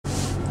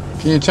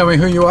Can you tell me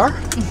who you are?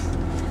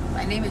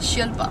 My name is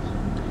Shilpa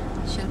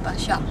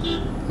Shah.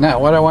 Now,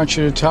 what I want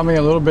you to tell me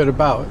a little bit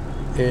about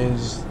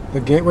is the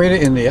gateway to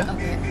India.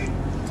 Okay.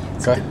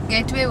 So the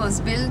gateway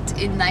was built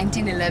in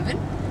 1911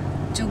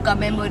 to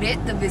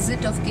commemorate the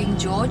visit of King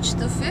George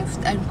V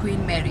and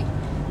Queen Mary.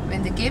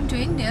 When they came to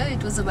India,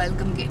 it was a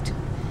welcome gate.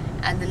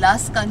 And the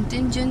last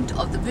contingent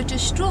of the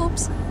British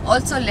troops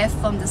also left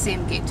from the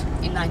same gate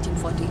in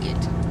 1948.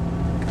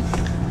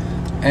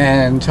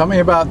 And tell me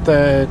about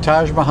the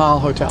Taj Mahal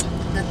Hotel.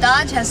 The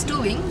Taj has two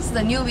wings.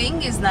 The new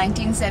wing is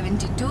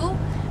 1972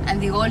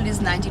 and the old is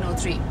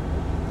 1903.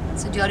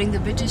 So during the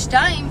British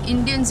time,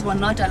 Indians were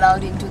not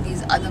allowed into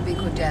these other big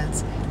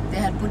hotels. They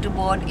had put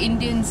aboard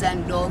Indians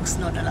and dogs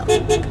not allowed.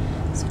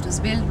 So it was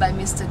built by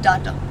Mr.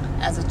 Tata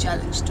as a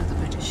challenge to the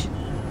British.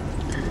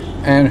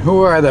 And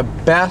who are the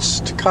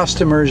best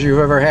customers you've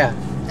ever had?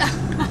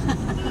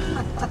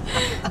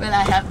 Well,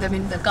 I have them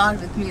in the car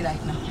with me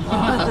right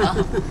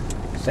now.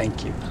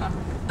 Thank you.